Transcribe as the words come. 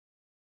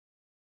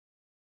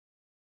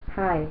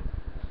Hi,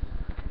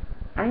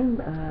 I'm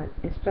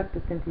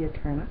Instructor Cynthia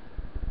Turner,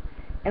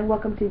 and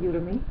welcome to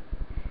Udemy,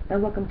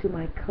 and welcome to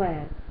my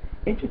class,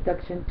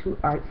 Introduction to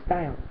Art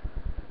Styles.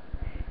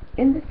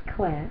 In this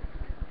class,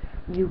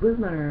 you will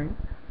learn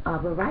a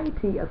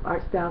variety of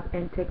art styles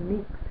and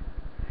techniques,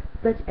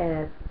 such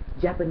as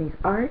Japanese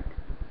art,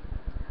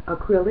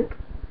 acrylic,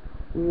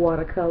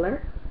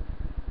 watercolor.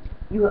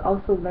 You will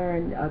also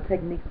learn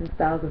techniques and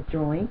styles of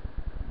drawing.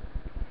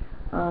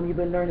 You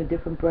will learn the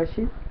different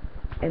brushes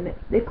and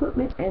the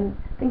equipment and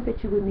things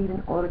that you would need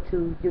in order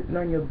to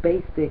learn your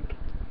basic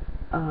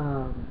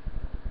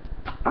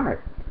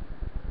art.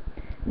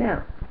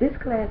 Now, this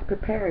class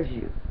prepares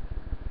you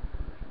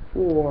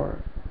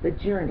for the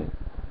journey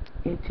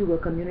into a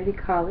community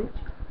college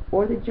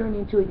or the journey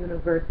into a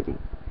university.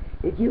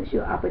 It gives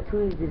you an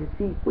opportunity to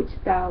see which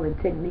style and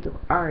technique of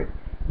art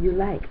you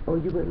like or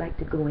you would like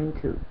to go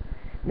into.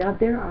 Now,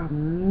 there are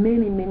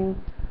many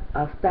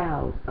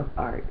styles of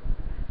art.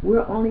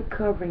 We're only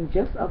covering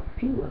just a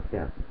few of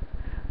them,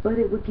 but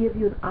it will give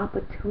you an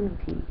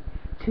opportunity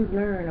to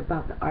learn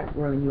about the art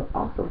world, and you'll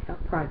also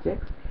have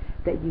projects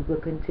that you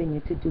will continue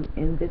to do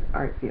in this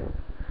art field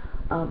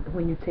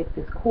when you take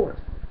this course.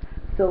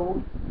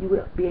 So you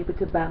will be able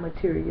to buy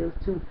materials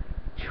to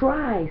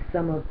try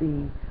some of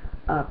the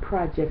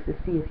projects to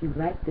see if you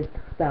like this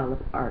style of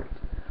art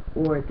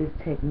or this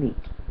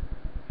technique.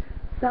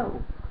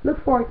 So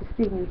look forward to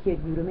seeing you here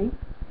at Udemy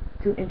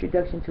to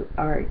Introduction to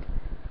Art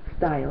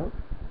Styles,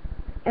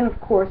 and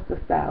of course the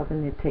styles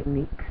and the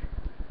techniques.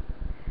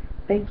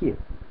 Thank you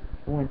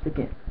once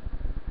again.